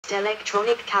first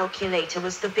electronic calculator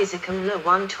was the Bizicom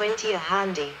LA-120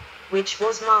 Handy, which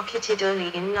was marketed early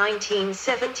in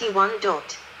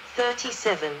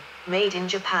 1971.37, made in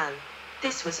Japan.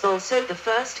 This was also the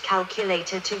first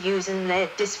calculator to use an LED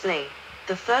display,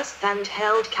 the first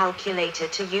handheld calculator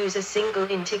to use a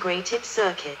single integrated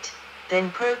circuit,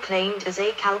 then proclaimed as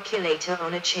a calculator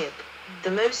on a chip, the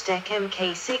Mostek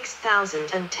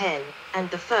MK6010, and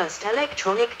the first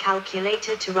electronic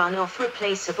calculator to run off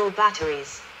replaceable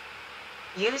batteries.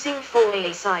 Using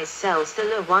 4A size cells, the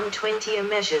LA-120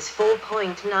 measures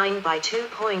 4.9 by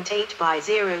 2.8 by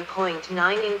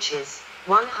 0.9 inches,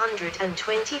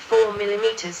 124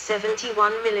 mm,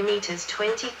 71 mm,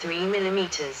 23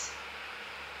 mm.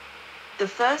 The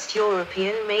first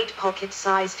European-made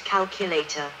pocket-sized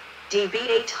calculator,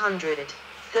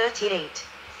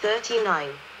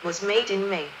 DB800-38-39, was made in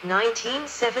May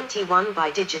 1971 by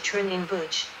Digitron in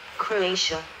Buc,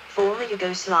 Croatia, former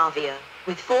Yugoslavia,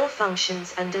 with 4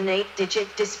 functions and an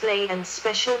 8-digit display and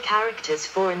special characters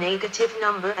for a negative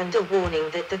number and a warning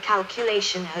that the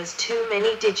calculation has too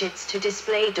many digits to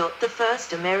display. The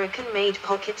first American-made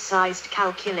pocket-sized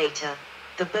calculator,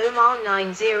 the Bomar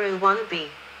 901B,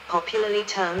 popularly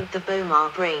termed the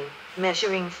Bomar Brain,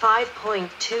 measuring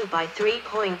 5.2 by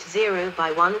 3.0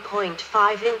 by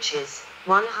 1.5 inches,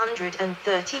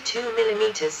 132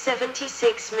 mm,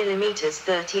 76 mm,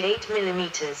 38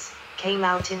 mm, came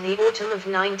out in the autumn of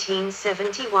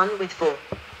 1971 with 4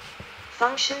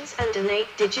 functions and an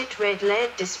 8-digit red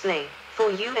LED display, for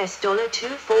US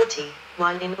 $240,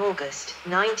 while in August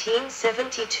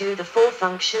 1972 the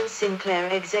 4-function Sinclair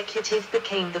Executive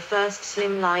became the first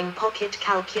slimline pocket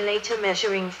calculator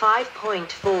measuring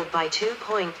 5.4 by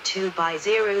 2.2 by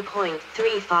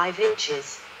 0.35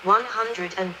 inches,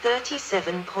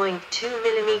 137.2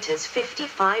 mm,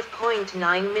 55.9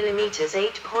 mm,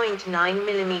 8.9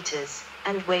 mm,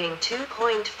 and weighing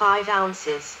 2.5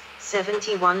 ounces,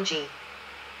 71 g.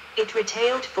 It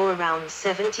retailed for around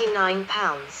 £79,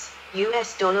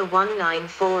 US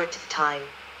 $194 at the time.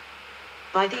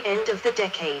 By the end of the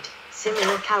decade,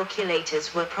 similar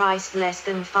calculators were priced less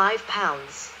than £5,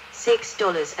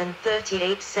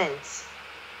 $6.38.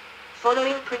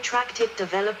 Following protracted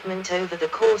development over the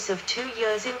course of 2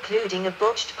 years, including a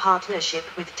botched partnership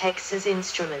with Texas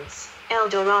Instruments,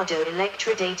 Eldorado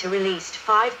Electrodata released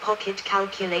 5 pocket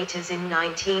calculators in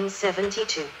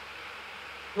 1972.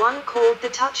 One called the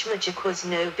Touch Magic was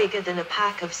no bigger than a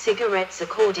pack of cigarettes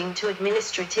according to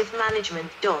Administrative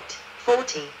Management.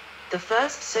 40. The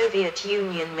first Soviet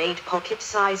Union-made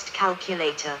pocket-sized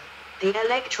calculator, the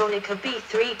Electronica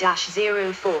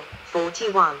B3-04,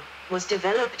 41, was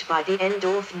developed by the end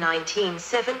of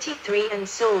 1973 and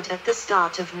sold at the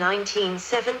start of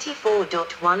 1974.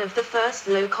 One of the first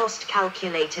low-cost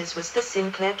calculators was the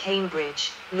Sinclair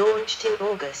Cambridge, launched in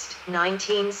August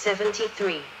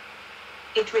 1973.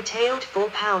 It retailed for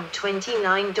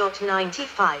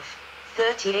 £29.95,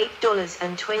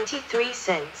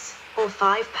 $38.23, or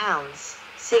 £5,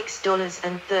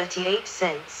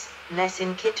 $6.38, less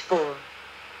in kit form.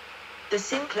 The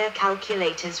Sinclair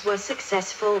calculators were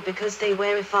successful because they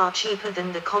were far cheaper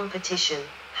than the competition.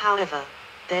 However,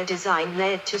 their design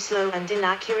led to slow and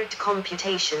inaccurate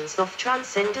computations of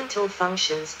transcendental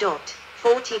functions.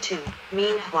 42.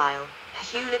 Meanwhile,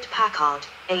 Hewlett-Packard,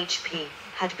 HP,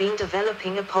 had been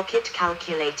developing a pocket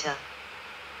calculator.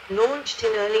 Launched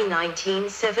in early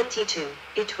 1972,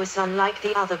 it was unlike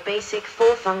the other basic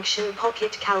 4-function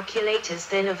pocket calculators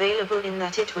then available in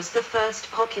that it was the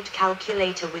first pocket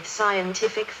calculator with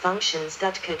scientific functions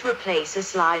that could replace a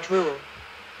slide rule.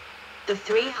 The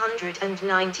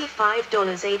 $395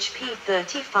 HP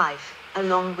 35,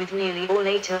 along with nearly all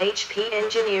later HP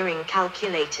engineering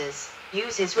calculators,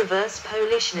 uses reverse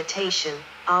Polish notation,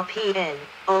 RPN,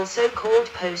 also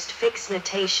called postfix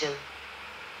notation.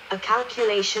 A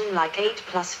calculation like 8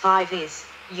 plus 5 is,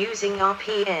 using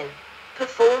RPN,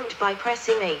 performed by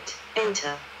pressing 8,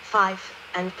 enter, 5,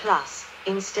 and plus,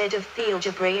 instead of the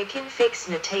algebraic infix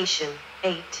notation,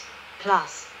 8,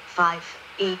 plus, 5,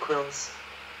 equals.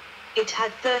 It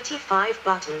had 35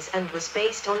 buttons and was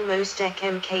based on Mostek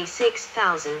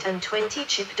MK6020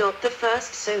 chip. The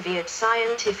first Soviet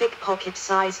scientific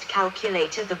pocket-sized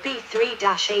calculator, the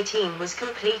B3-18, was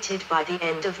completed by the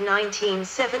end of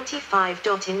 1975.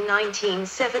 In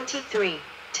 1973,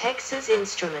 Texas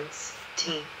Instruments,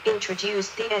 T,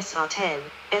 introduced the SR10,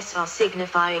 SR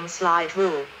signifying slide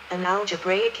rule, an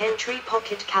algebraic entry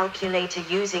pocket calculator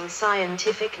using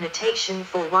scientific notation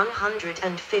for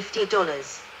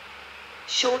 $150.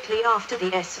 Shortly after,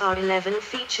 the SR11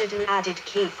 featured an added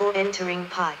key for entering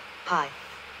pi.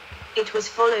 It was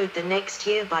followed the next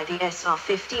year by the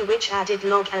SR50, which added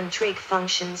log and trig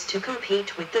functions to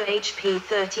compete with the HP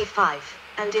 35,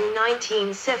 and in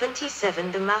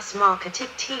 1977 the mass-marketed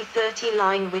T30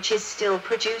 line, which is still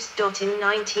produced. In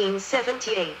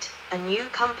 1978, a new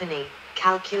company,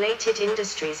 Calculated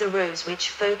Industries, arose which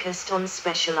focused on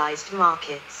specialized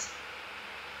markets.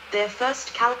 Their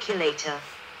first calculator,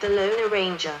 the Lone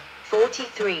Ranger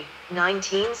 43,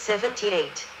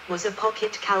 1978, was a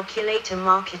pocket calculator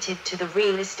marketed to the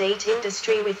real estate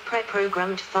industry with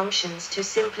pre-programmed functions to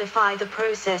simplify the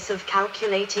process of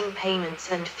calculating payments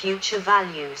and future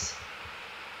values.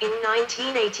 In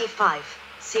 1985,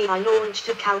 CI launched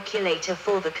a calculator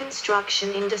for the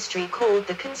construction industry called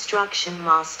the Construction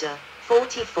Master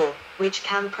 44, which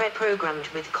can pre-programmed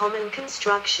with common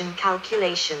construction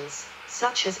calculations,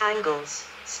 such as angles,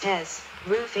 stairs,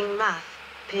 roofing math,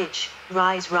 pitch,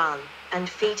 rise run, and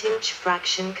feet-inch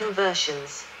fraction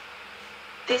conversions.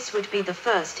 This would be the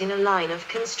first in a line of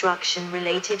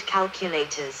construction-related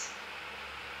calculators.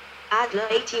 Adler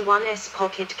 81S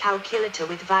pocket calculator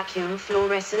with vacuum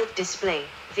fluorescent display,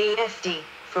 VFD,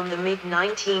 from the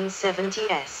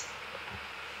mid-1970s.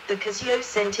 The Casio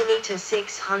Centimeter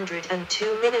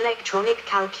 602 min electronic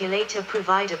calculator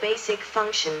provided basic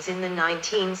functions in the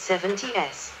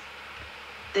 1970s.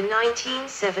 The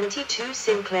 1972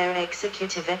 Sinclair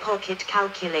Executive Pocket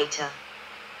Calculator.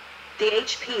 The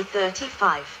HP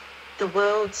 35, the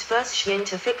world's first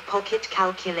scientific pocket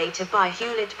calculator by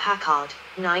Hewlett-Packard,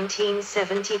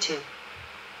 1972.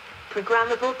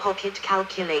 Programmable pocket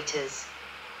calculators.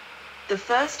 The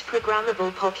first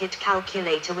programmable pocket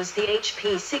calculator was the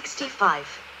HP 65.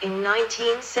 In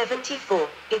 1974,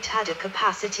 it had a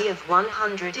capacity of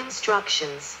 100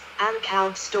 instructions, and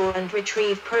could store and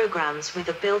retrieve programs with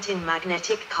a built-in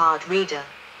magnetic card reader.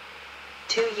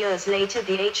 2 years later,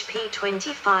 the HP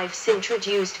 25s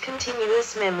introduced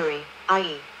continuous memory,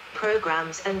 i.e.,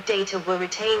 programs and data were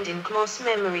retained in CMOS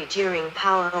memory during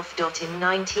power off. In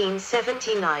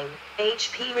 1979,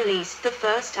 HP released the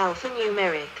first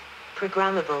alphanumeric,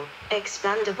 programmable,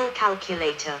 expandable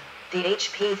calculator, the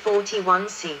HP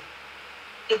 41C.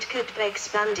 It could be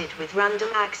expanded with random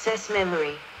access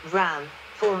memory, RAM,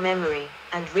 for memory,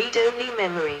 and read-only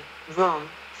memory, ROM,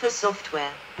 for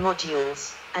software,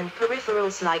 modules, and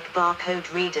peripherals like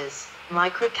barcode readers,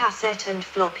 microcassette and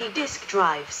floppy disk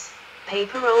drives,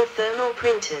 paper or thermal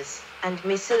printers, and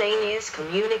miscellaneous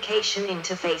communication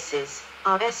interfaces,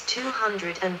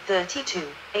 RS-232,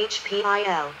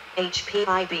 HPIL,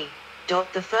 HPIB.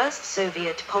 The first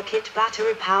Soviet pocket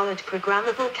battery-powered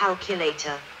programmable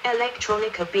calculator,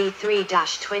 Electronica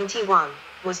B3-21,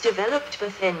 was developed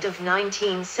at the end of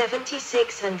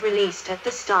 1976 and released at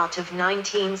the start of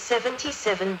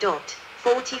 1977.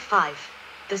 45.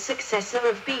 The successor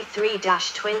of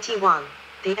B3-21,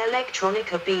 the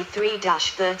Electronica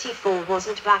B3-34,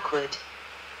 wasn't backward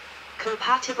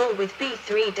compatible with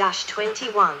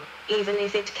B3-21, even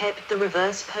if it kept the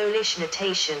reverse Polish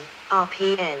notation,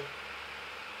 RPN.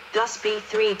 Thus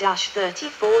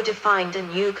B3-34 defined a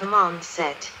new command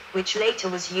set, which later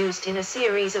was used in a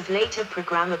series of later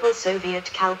programmable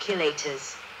Soviet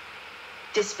calculators.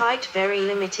 Despite very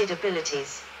limited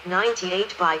abilities,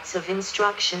 98 bytes of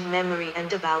instruction memory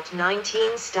and about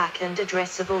 19 stack and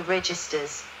addressable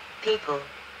registers, people.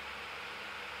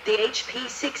 The HP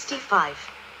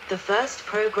 65, the first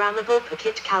programmable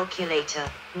pocket calculator,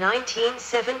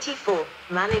 1974,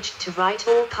 managed to write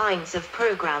all kinds of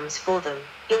programs for them,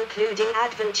 including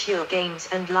adventure games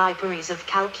and libraries of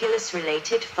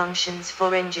calculus-related functions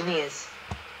for engineers.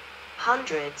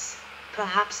 Hundreds,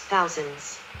 perhaps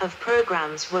thousands, of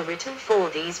programs were written for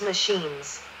these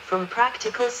machines, from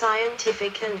practical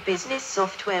scientific and business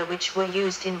software which were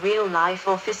used in real-life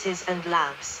offices and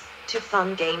labs, to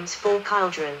fun games for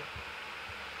children.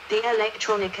 The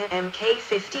Electronica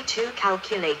MK52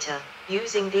 calculator,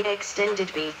 using the extended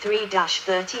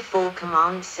B3-34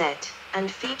 command set,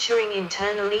 and featuring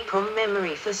internal EEPROM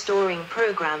memory for storing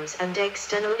programs and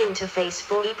external interface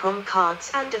for EEPROM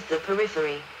cards and of the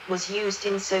periphery, was used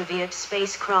in Soviet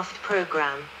spacecraft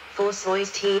program, for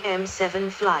Soyuz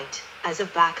TM-7 flight, as a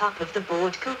backup of the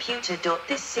board computer.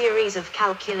 This series of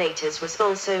calculators was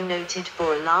also noted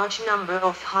for a large number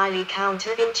of highly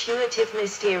counterintuitive,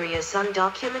 mysterious,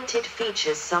 undocumented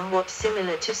features somewhat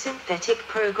similar to synthetic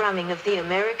programming of the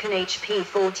American HP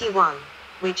 41.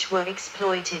 Which were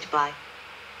exploited by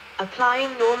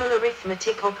applying normal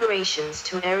arithmetic operations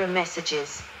to error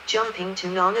messages, jumping to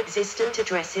non-existent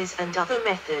addresses and other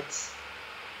methods.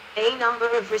 A number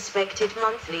of respected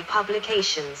monthly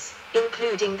publications,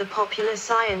 including the popular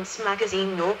science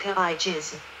magazine Nauka i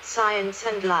Jizn, Science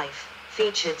and Life,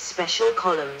 featured special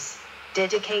columns.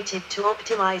 dedicated to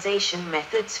optimization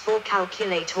methods for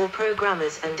calculator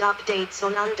programmers and updates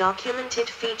on undocumented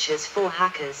features for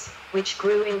hackers, which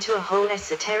grew into a whole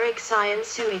esoteric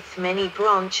science with many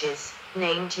branches,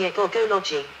 named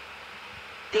Yegogology.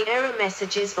 The error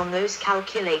messages on those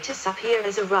calculators appear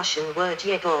as a Russian word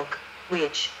Yegog,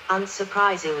 which,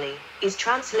 unsurprisingly, is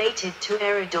translated to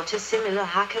error. A similar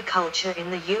hacker culture in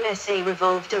the USA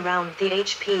revolved around the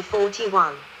HP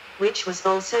 41, which was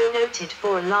also noted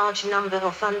for a large number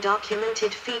of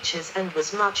undocumented features and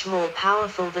was much more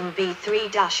powerful than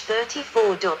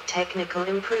B3-34. Technical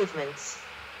improvements.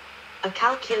 A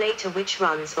calculator which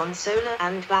runs on solar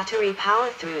and battery power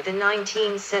through the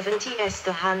 1970s.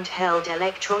 The handheld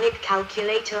electronic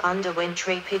calculator underwent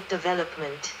rapid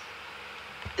development.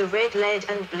 The red LED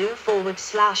and blue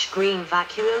 /green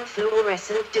vacuum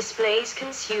fluorescent displays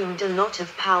consumed a lot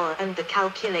of power, and the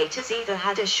calculators either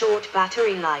had a short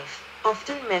battery life,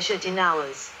 often measured in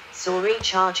hours, so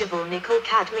rechargeable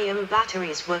nickel-cadmium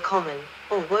batteries were common,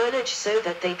 or were large so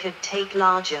that they could take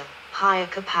larger, higher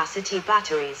capacity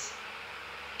batteries.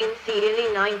 In the early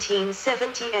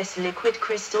 1970s, liquid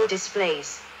crystal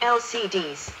displays,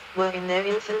 LCDs, were in their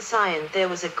infancy, and there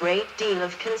was a great deal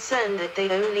of concern that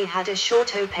they only had a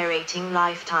short operating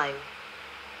lifetime.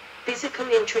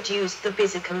 Bizicom introduced the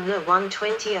Bizicom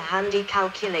LA120, a handy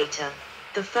calculator,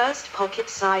 the first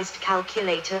pocket-sized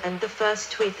calculator and the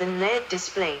first with an LED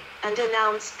display, and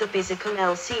announced the Bizicom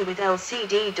LC with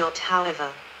LCD.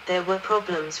 However, there were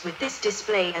problems with this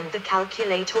display and the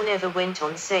calculator never went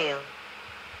on sale.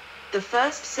 The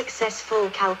first successful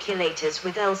calculators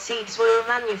with LCDs were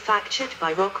manufactured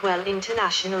by Rockwell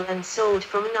International and sold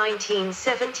from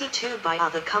 1972 by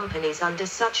other companies under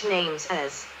such names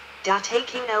as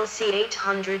Dataking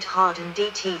LC800 Harden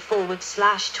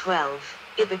DT/12,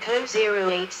 Ibeco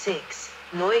 086,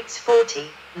 Lloyds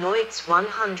 40, Lloyds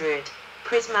 100,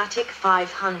 Prismatic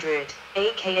 500,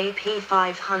 aka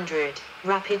P500,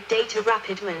 Rapid Data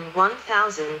Rapidman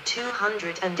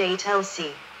 1208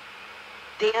 LC.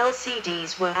 The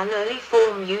LCDs were an early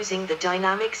form using the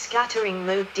dynamic scattering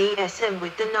mode DSM,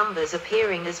 with the numbers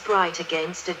appearing as bright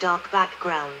against a dark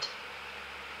background.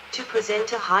 To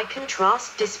present a high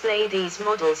contrast display, these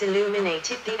models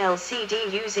illuminated the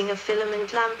LCD using a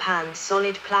filament lamp and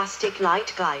solid plastic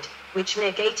light guide, which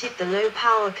negated the low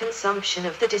power consumption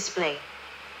of the display.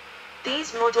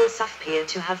 These models appear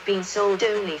to have been sold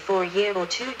only for a year or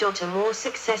two. A more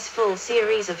successful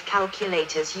series of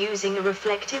calculators using a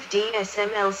reflective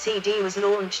DSM LCD was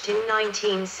launched in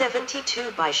 1972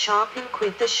 by Sharp Inc.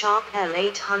 with the Sharp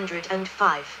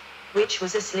L805, which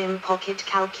was a slim pocket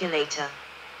calculator.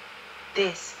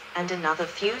 This, and another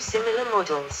few similar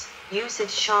models, used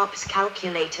Sharp's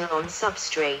calculator on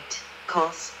substrate,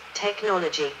 COS,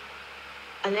 technology.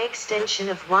 An extension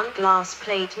of one glass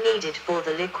plate needed for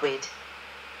the liquid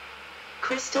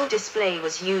crystal display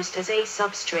was used as a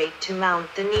substrate to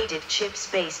mount the needed chips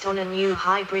based on a new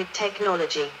hybrid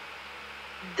technology.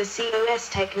 The COS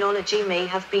technology may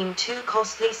have been too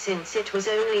costly since it was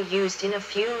only used in a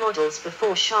few models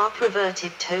before Sharp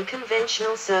reverted to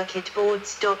conventional circuit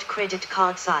boards. Credit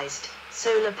card-sized,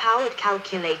 solar-powered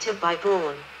calculator by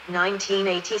Braun,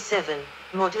 1987.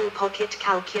 Modern pocket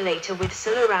calculator with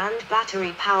solar and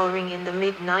battery powering. In the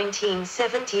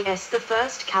mid-1970s, the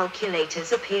first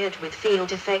calculators appeared with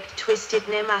field effect twisted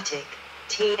pneumatic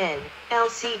 (TN)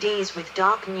 LCDs with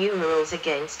dark numerals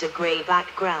against a gray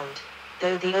background,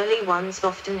 though the early ones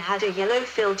often had a yellow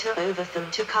filter over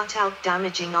them to cut out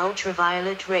damaging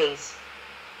ultraviolet rays.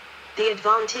 The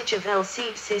advantage of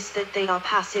LCDs is that they are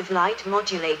passive light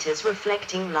modulators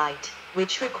reflecting light,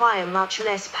 which require much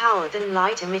less power than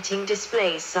light-emitting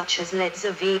displays such as LEDs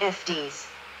or VFDs.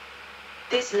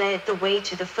 This led the way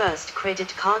to the first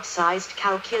credit card-sized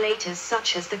calculators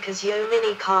such as the Casio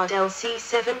MiniCard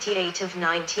LC78 of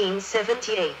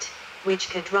 1978, which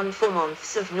could run for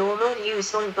months of normal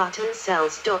use on button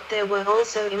cells. There were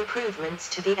also improvements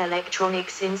to the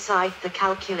electronics inside the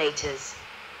calculators.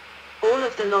 All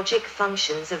of the logic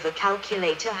functions of a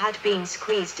calculator had been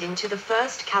squeezed into the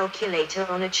first calculator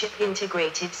on a chip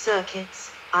integrated circuits,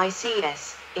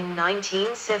 ICS, in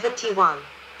 1971,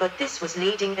 but this was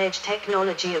leading-edge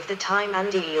technology of the time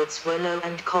and yields were low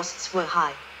and costs were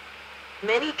high.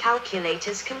 Many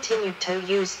calculators continued to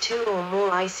use two or more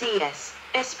ICS,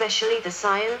 especially the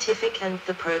scientific and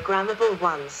the programmable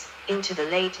ones, into the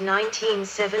late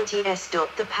 1970s.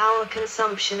 The power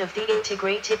consumption of the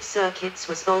integrated circuits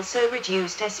was also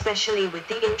reduced, especially with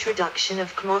the introduction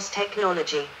of CMOS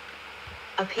technology.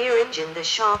 Appearing in the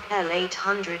Sharp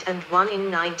L801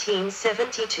 in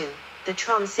 1972, The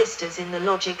transistors in the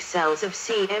logic cells of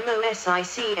CMOS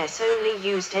ICs only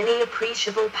used any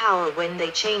appreciable power when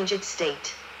they changed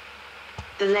state.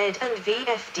 The LED and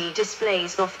VFD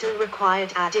displays often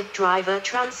required added driver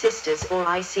transistors or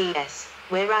ICs,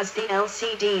 whereas the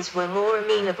LCDs were more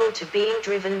amenable to being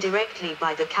driven directly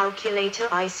by the calculator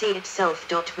IC itself.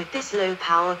 With this low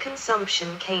power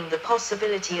consumption came the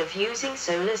possibility of using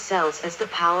solar cells as the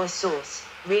power source,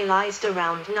 realized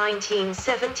around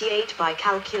 1978 by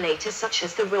calculators such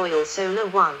as the Royal Solar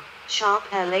One, Sharp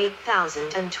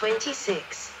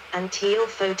L8026, and Teal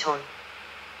Photon.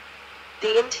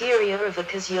 The interior of a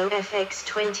Casio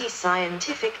FX20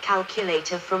 scientific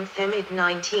calculator from the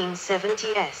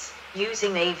mid-1970s,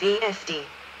 using a VFD.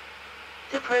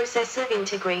 The processor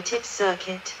integrated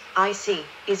circuit, IC,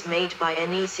 is made by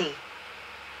NEC.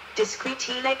 Discrete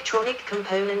electronic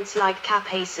components like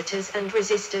capacitors and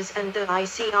resistors and the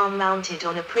IC are mounted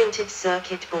on a printed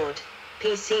circuit board,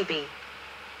 PCB.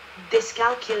 This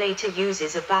calculator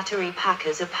uses a battery pack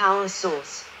as a power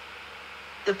source.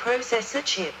 The processor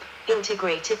chip,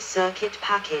 integrated circuit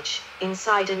package,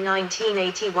 inside a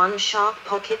 1981 Sharp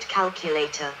Pocket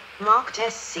calculator, marked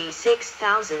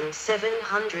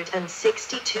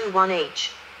SC6762-1H.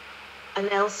 An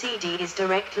LCD is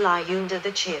directly under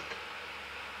the chip.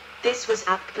 This was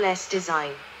APLES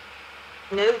design.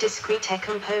 No discrete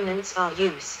components are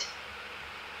used.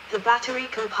 The battery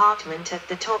compartment at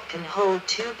the top can hold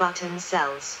 2 button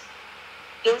cells.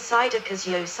 Inside a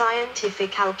Casio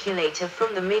scientific calculator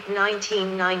from the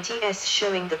mid-1990s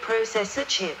showing the processor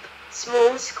chip,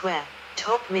 small square,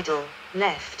 top middle,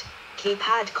 left,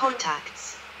 keypad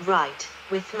contacts, right,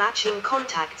 with matching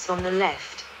contacts on the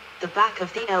left, the back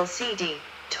of the LCD,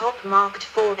 top marked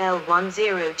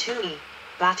 4L102E,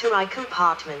 battery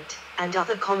compartment, and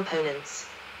other components.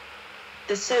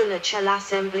 The solar cell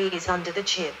assembly is under the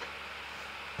chip.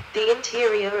 The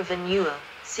interior of a newer,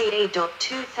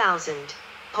 CA.2000,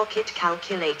 pocket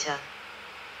calculator.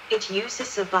 It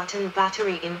uses a button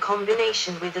battery in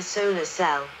combination with a solar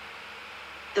cell.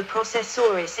 The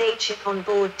processor is a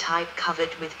chip-on-board type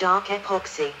covered with dark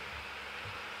epoxy.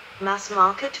 Mass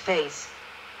market phase.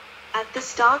 At the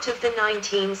start of the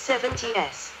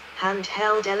 1970s,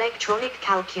 handheld electronic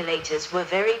calculators were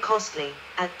very costly,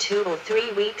 at 2 or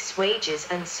 3 weeks' wages,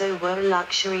 and so were a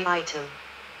luxury item.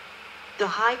 The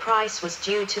high price was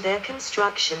due to their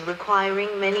construction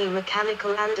requiring many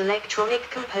mechanical and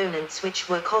electronic components which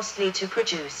were costly to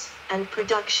produce, and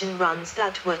production runs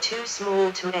that were too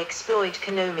small to exploit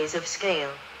economies of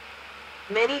scale.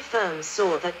 Many firms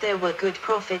saw that there were good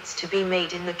profits to be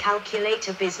made in the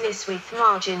calculator business with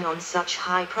margin on such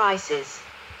high prices.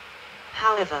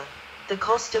 However, the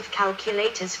cost of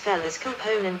calculators fell as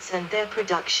components and their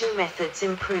production methods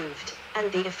improved, and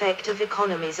the effect of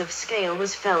economies of scale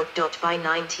was felt. By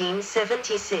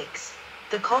 1976,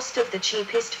 the cost of the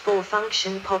cheapest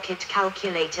 4-function pocket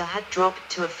calculator had dropped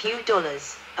to a few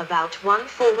dollars, about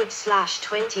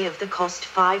 1/20 of the cost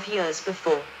 5 years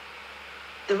before.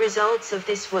 The results of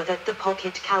this were that the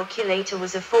pocket calculator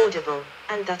was affordable,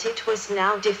 and that it was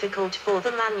now difficult for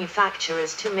the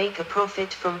manufacturers to make a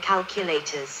profit from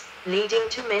calculators, leading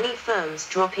to many firms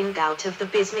dropping out of the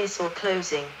business or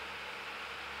closing.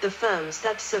 The firms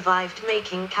that survived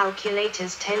making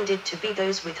calculators tended to be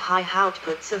those with high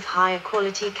outputs of higher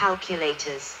quality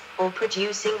calculators, or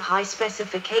producing high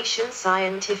specification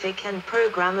scientific and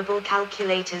programmable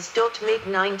calculators.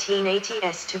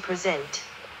 Mid-1980s to present.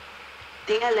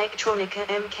 The Electronica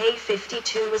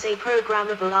MK52 was a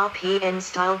programmable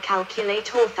RPN-style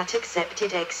calculator that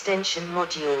accepted extension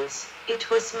modules. It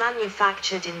was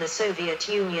manufactured in the Soviet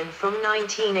Union from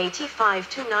 1985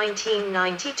 to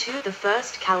 1992. The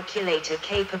first calculator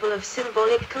capable of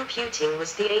symbolic computing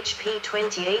was the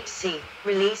HP28C,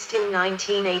 released in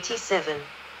 1987.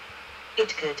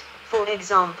 It could, for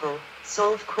example,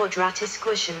 solve quadratic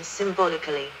equations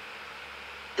symbolically.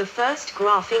 The first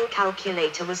graphing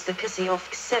calculator was the Casio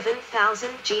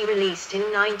FX7000G, released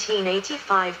in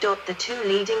 1985. The two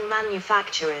leading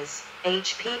manufacturers,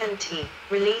 HP and T,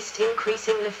 released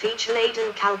increasingly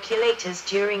feature-laden calculators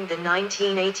during the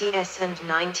 1980s and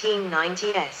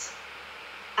 1990s.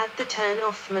 At the turn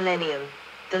of millennium,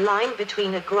 the line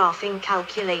between a graphing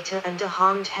calculator and a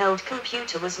handheld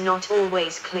computer was not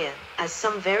always clear, as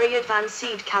some very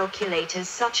advanced calculators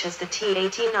such as the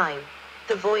T89,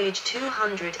 the Voyage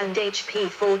 200 and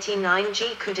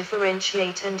HP49G could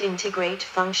differentiate and integrate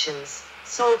functions,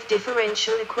 solve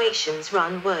differential equations,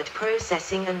 run word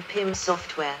processing and PIM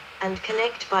software, and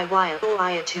connect by wire or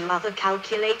wire to other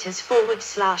calculators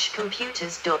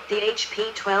 /computers. The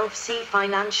HP12C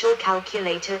financial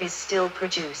calculator is still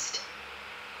produced.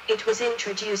 It was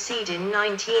introduced in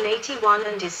 1981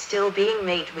 and is still being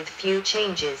made with few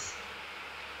changes.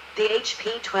 The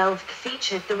HP-12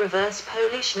 featured the reverse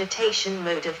Polish notation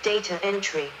mode of data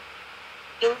entry.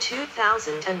 In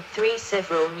 2003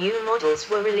 several new models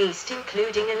were released,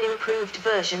 including an improved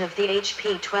version of the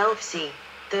HP-12C,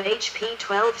 the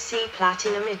HP-12C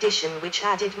Platinum Edition, which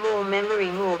added more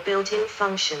memory, more built-in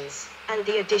functions, and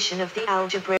the addition of the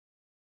algebra